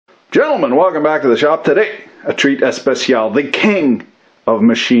Gentlemen, welcome back to the shop. Today, a treat especial, the king of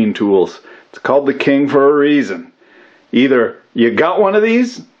machine tools. It's called the king for a reason. Either you got one of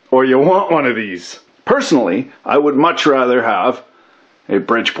these or you want one of these. Personally, I would much rather have a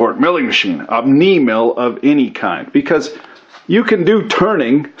Bridgeport milling machine, a knee mill of any kind, because you can do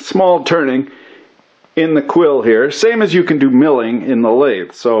turning, small turning, in the quill here, same as you can do milling in the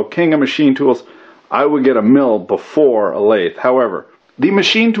lathe. So, king of machine tools, I would get a mill before a lathe. However, the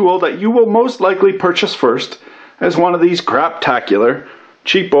machine tool that you will most likely purchase first is one of these craptacular,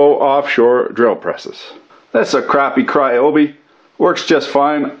 cheapo offshore drill presses. That's a crappy Cryobi. Works just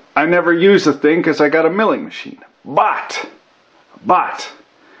fine. I never use the thing because I got a milling machine. But,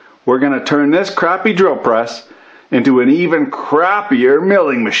 we're going to turn this crappy drill press into an even crappier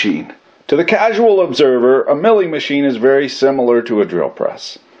milling machine. To the casual observer, a milling machine is very similar to a drill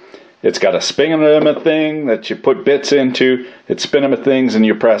press. It's got a spinnement thing that you put bits into, it's spinnement things and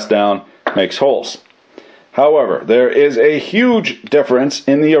you press down, makes holes. However, there is a huge difference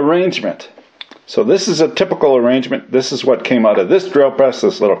in the arrangement. So this is a typical arrangement. This is what came out of this drill press,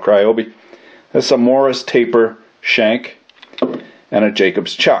 this little Cryobi. This is a Morris taper shank and a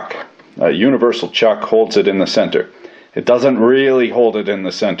Jacob's chuck. A universal chuck holds it in the center. It doesn't really hold it in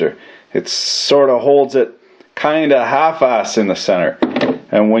the center. It sort of holds it kind of half-ass in the center.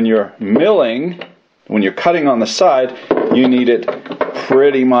 And when you're milling, when you're cutting on the side, you need it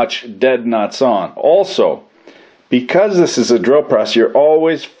pretty much dead nuts on. Also, because this is a drill press, you're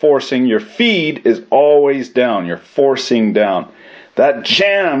always forcing, your feed is always down. You're forcing down. That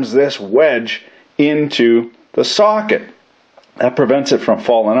jams this wedge into the socket. That prevents it from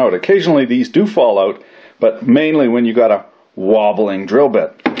falling out. Occasionally these do fall out, but mainly when you got a wobbling drill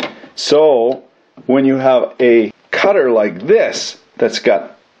bit. So, when you have a cutter like this, that's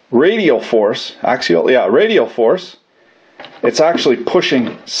got radial force, radial force, it's actually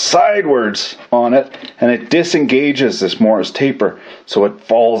pushing sidewards on it and it disengages this Morris taper so it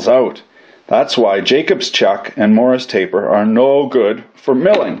falls out. That's why Jacob's chuck and Morris taper are no good for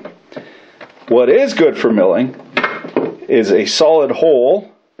milling. What is good for milling is a solid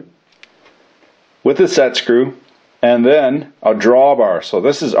hole with a set screw and then a drawbar. So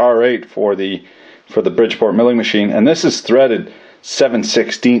this is R8 for the Bridgeport milling machine, and this is threaded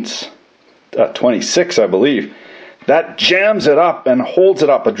 7/16, 26, I believe. That jams it up and holds it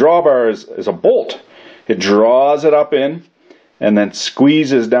up. A drawbar is a bolt. It draws it up in and then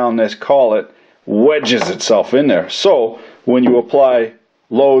squeezes down this collet, wedges itself in there. So when you apply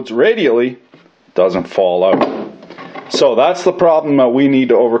loads radially, it doesn't fall out. So that's the problem that we need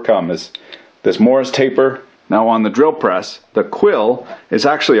to overcome, is this Morris taper. Now on the drill press, the quill is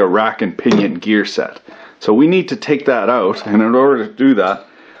actually a rack and pinion gear set. So we need to take that out, and in order to do that,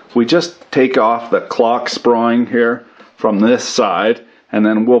 we just take off the clock spring here from this side, and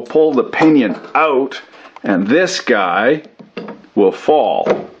then we'll pull the pinion out, and this guy will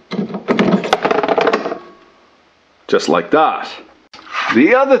fall. Just like that.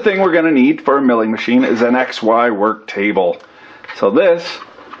 The other thing we're going to need for a milling machine is an XY work table. So this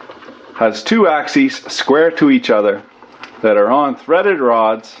has two axes square to each other that are on threaded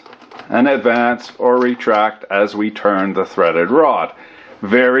rods and advance or retract as we turn the threaded rod.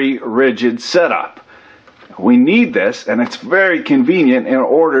 Very rigid setup. We need this, and it's very convenient in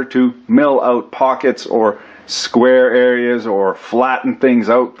order to mill out pockets or square areas or flatten things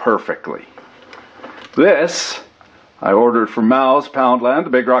out perfectly. This I ordered from Mal's Poundland, the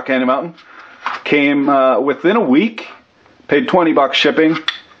Big Rock Candy Mountain. Came within a week, paid 20 bucks shipping,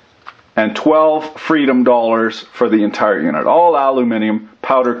 and 12 Freedom dollars for the entire unit. All aluminum,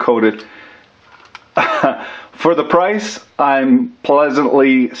 powder coated. For the price, I'm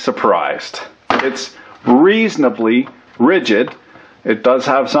pleasantly surprised. It's reasonably rigid. It does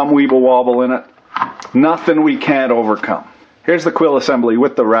have some weeble wobble in it. Nothing we can't overcome. Here's the Quill Assembly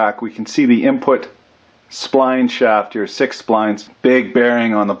with the rack. We can see the input spline shaft here, 6 splines, big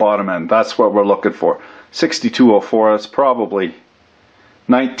bearing on the bottom end. That's what we're looking for. 6204, that's probably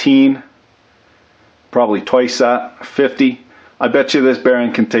 19, probably twice that, 50. I bet you this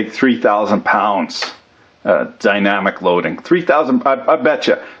bearing can take 3,000 pounds dynamic loading. 3,000, I bet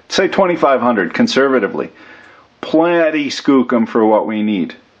you. Say 2,500 conservatively. Plenty skookum for what we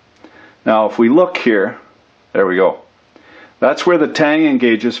need. Now if we look here, there we go. That's where the tang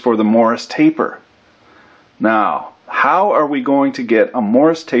engages for the Morris taper. Now, how are we going to get a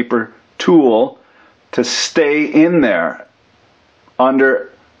Morris taper tool to stay in there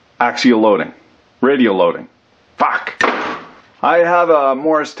under axial loading, radial loading? Fuck! I have a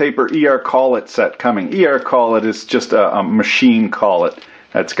Morris taper ER collet set coming. ER collet is just a machine collet.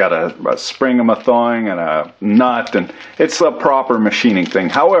 It's got a spring I'm thawing and a nut, and it's a proper machining thing.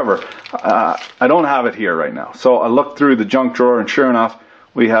 However, I don't have it here right now. So I looked through the junk drawer, and sure enough,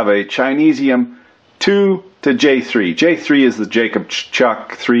 we have a Chinesium 2 to J3. J3 is the Jacob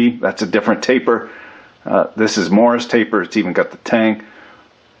Chuck 3. That's a different taper. This is Morris taper. It's even got the tang.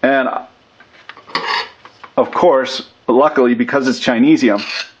 And of course, luckily, because it's Chinesium,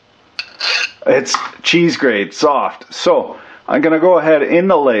 it's cheese grade, soft. So I'm going to go ahead in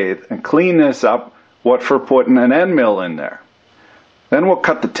the lathe and clean this up, what for putting an end mill in there. Then we'll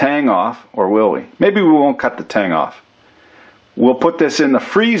cut the tang off, or will we? Maybe we won't cut the tang off. We'll put this in the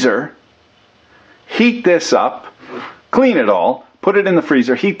freezer, heat this up, clean it all, put it in the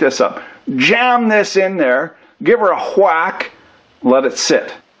freezer, heat this up, jam this in there, give her a whack, let it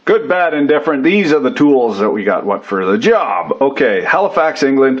sit. Good, bad, indifferent, these are the tools that we got what for the job. Okay, Halifax,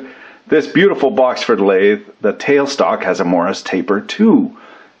 England. This beautiful Boxford lathe, the tailstock has a Morris Taper 2.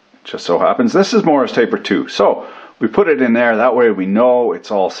 Just so happens this is Morris Taper 2. So we put it in there, that way we know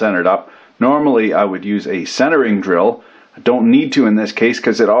it's all centered up. Normally I would use a centering drill. I don't need to in this case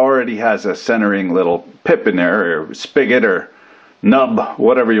because it already has a centering little pip in there, or spigot, or nub,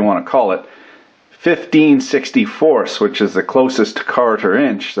 whatever you want to call it. 15/64, which is the closest to quarter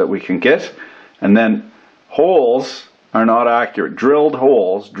inch that we can get. And then holes are not accurate. Drilled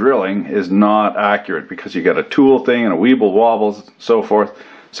holes, drilling is not accurate because you got a tool thing and a weeble wobbles, so forth.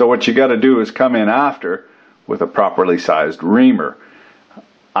 So what you got to do is come in after with a properly sized reamer.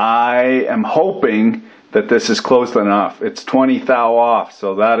 I am hoping that this is close enough. It's 20 thou off,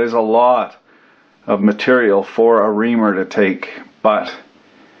 so that is a lot of material for a reamer to take, but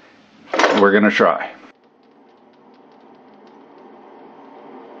we're going to try.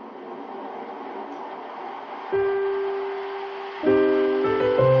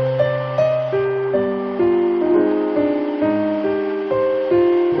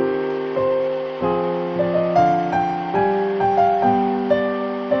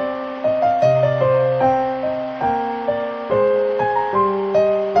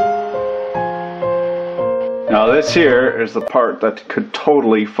 Now this here is the part that could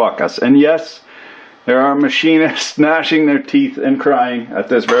totally fuck us. And yes, there are machinists gnashing their teeth and crying at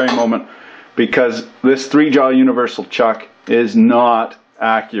this very moment because this 3-jaw universal chuck is not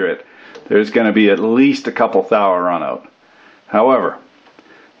accurate. There's going to be at least a couple thou run out. However,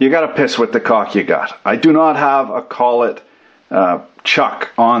 you got to piss with the cock you got. I do not have a collet chuck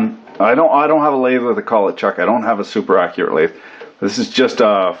on. I don't have a lathe with a collet chuck. I don't have a super accurate lathe. This is just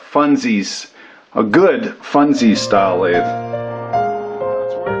a funsies. A good funsies style lathe.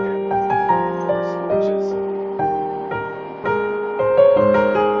 It's working.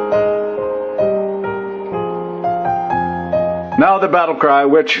 Now the battle cry,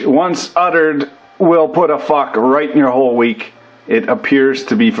 which once uttered will put a fuck right in your whole week. It appears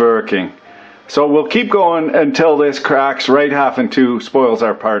to be working. So we'll keep going until this cracks right half in two, spoils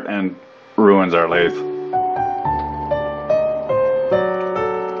our part, and ruins our lathe.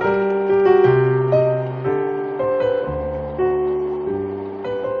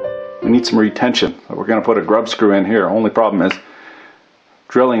 Need some retention. We're going to put a grub screw in here. Only problem is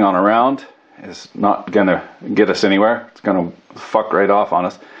drilling on a round is not going to get us anywhere. It's going to fuck right off on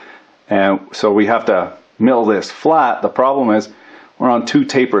us. And so we have to mill this flat. The problem is we're on 2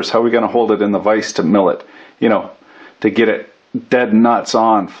 tapers. How are we going to hold it in the vise to mill it? You know, to get it dead nuts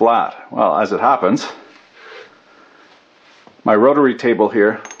on flat. Well, as it happens, my rotary table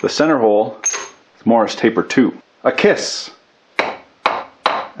here, the center hole is Morris Taper 2. A kiss.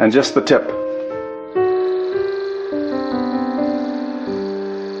 And just the tip.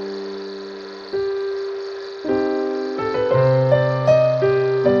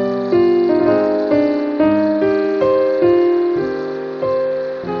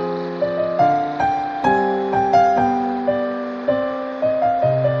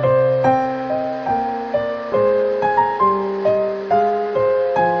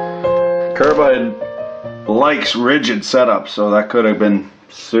 Carbide likes rigid setup, so that could have been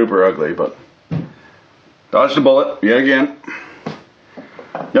super ugly, but dodged a bullet yet again.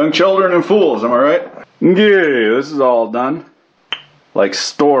 Young children and fools, am I right? Yeah, this is all done. Like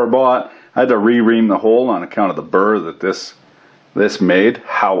store-bought. I had to re-ream the hole on account of the burr that this made.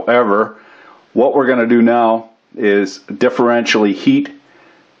 However, what we're going to do now is differentially heat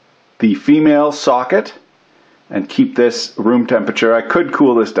the female socket and keep this room temperature. I could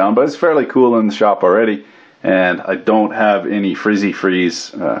cool this down, but it's fairly cool in the shop already. And I don't have any frizzy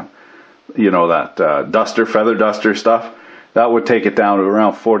freeze, you know, that duster, feather duster stuff. That would take it down to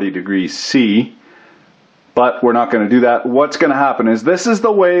around 40 degrees C. But we're not going to do that. What's going to happen is this is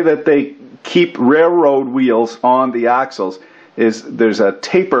the way that they keep railroad wheels on the axles. is there's a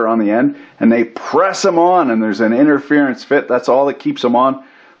taper on the end, and they press them on, and there's an interference fit. That's all that keeps them on.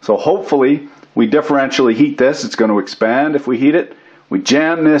 So hopefully we differentially heat this. It's going to expand if we heat it. We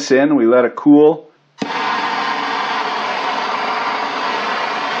jam this in, we let it cool.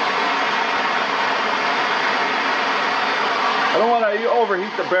 I don't want to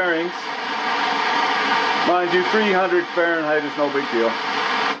overheat the bearings. Mind you, 300 Fahrenheit is no big deal.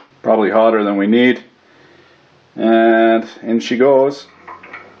 Probably hotter than we need. And in she goes.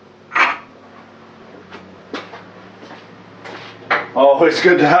 Always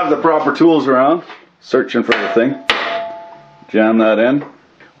good to have the proper tools around. Searching for the thing. Jam that in.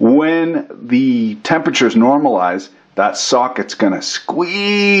 When the temperatures normalize, that socket's going to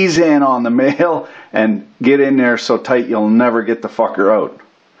squeeze in on the male and get in there so tight you'll never get the fucker out.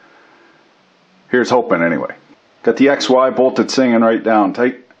 Here's hoping anyway. Got the XY bolted singing right down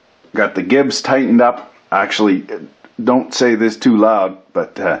tight. Got the gibs tightened up. Actually, don't say this too loud,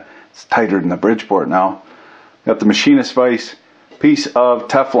 but it's tighter than the Bridgeport now. Got the machinist vise, piece of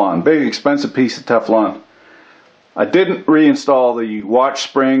Teflon, big expensive piece of Teflon. I didn't reinstall the watch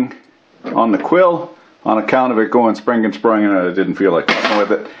spring on the Quill on account of it going spring and sprung, and I didn't feel like messing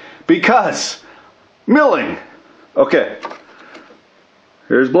with it because milling. Okay,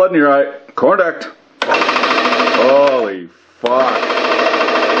 here's blood in your eye. Corn duct. Holy fuck.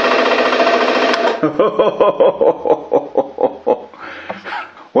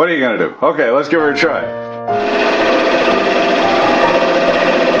 What are you gonna do? Okay, let's give her a try.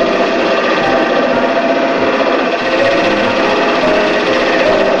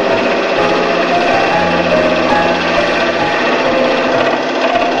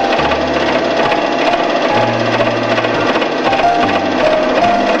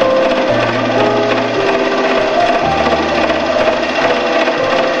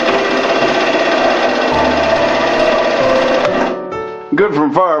 Good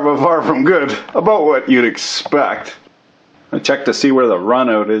from far, but far from good. About what you'd expect. I check to see where the run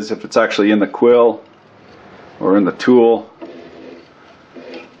out is, if it's actually in the quill or in the tool.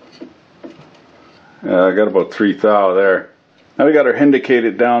 Yeah, I got about 3 thou there. Now we got her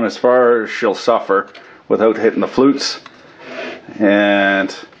indicated down as far as she'll suffer without hitting the flutes.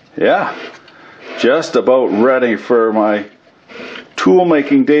 And yeah, just about ready for my tool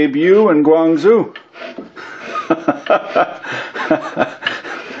making debut in Guangzhou.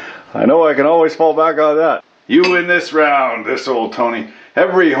 I know I can always fall back on that. You win this round, this old Tony.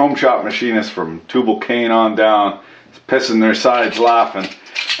 Every home shop machinist from Tubal Cain on down is pissing their sides laughing.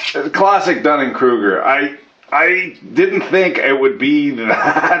 Classic Dunning-Kruger. I didn't think it would be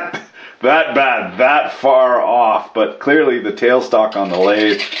that bad, that far off, but clearly the tailstock on the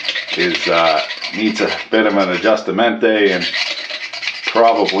lathe is needs a bit of an adjustamente and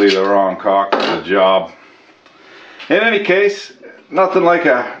probably the wrong cock for the job. In any case, nothing like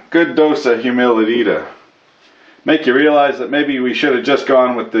a good dose of humility to make you realize that maybe we should have just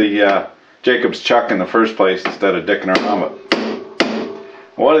gone with the Jacob's chuck in the first place instead of dicking around. But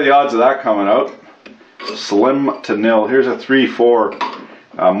what are the odds of that coming out? Slim to nil. Here's a 3/4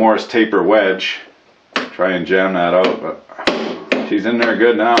 Morris taper wedge. Try and jam that out, but she's in there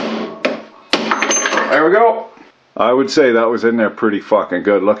good now. There we go. I would say that was in there pretty fucking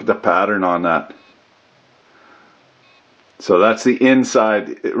good. Look at the pattern on that. So that's the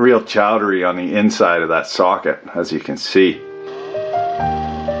inside, real chowdery on the inside of that socket, as you can see.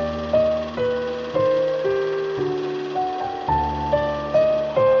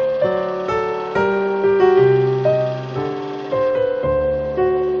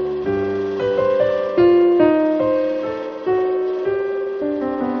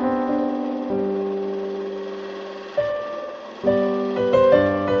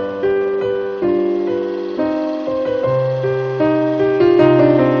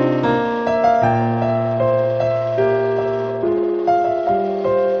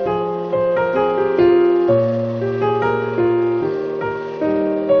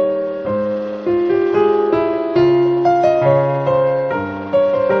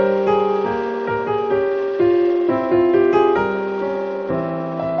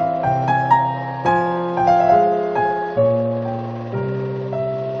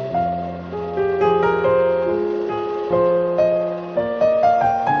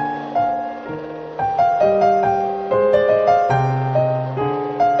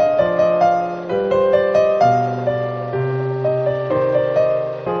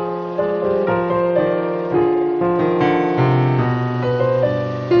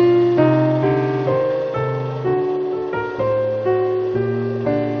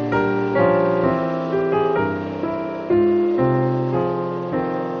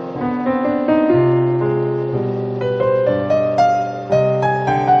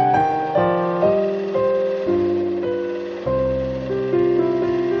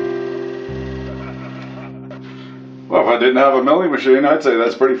 Well, if I didn't have a milling machine, I'd say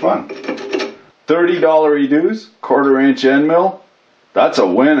that's pretty fun. $30 reduce, 1/4 inch end mill. That's a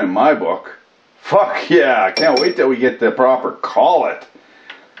win in my book. Fuck yeah, I can't wait till we get the proper collet.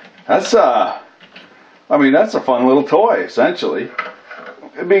 That's I mean, that's a fun little toy, essentially.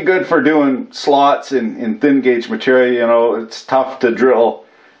 It'd be good for doing slots in thin gauge material. You know, it's tough to drill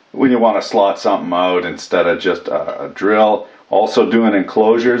when you want to slot something out instead of just a drill. Also doing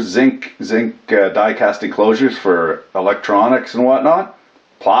enclosures, zinc die cast enclosures for electronics and whatnot.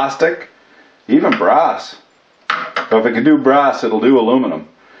 Plastic, even brass. So if it can do brass, it'll do aluminum.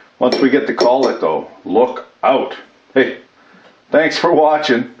 Once we get the collet though, look out. Hey, thanks for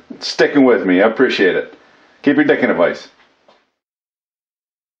watching, sticking with me, I appreciate it. Keep your dick in a vice.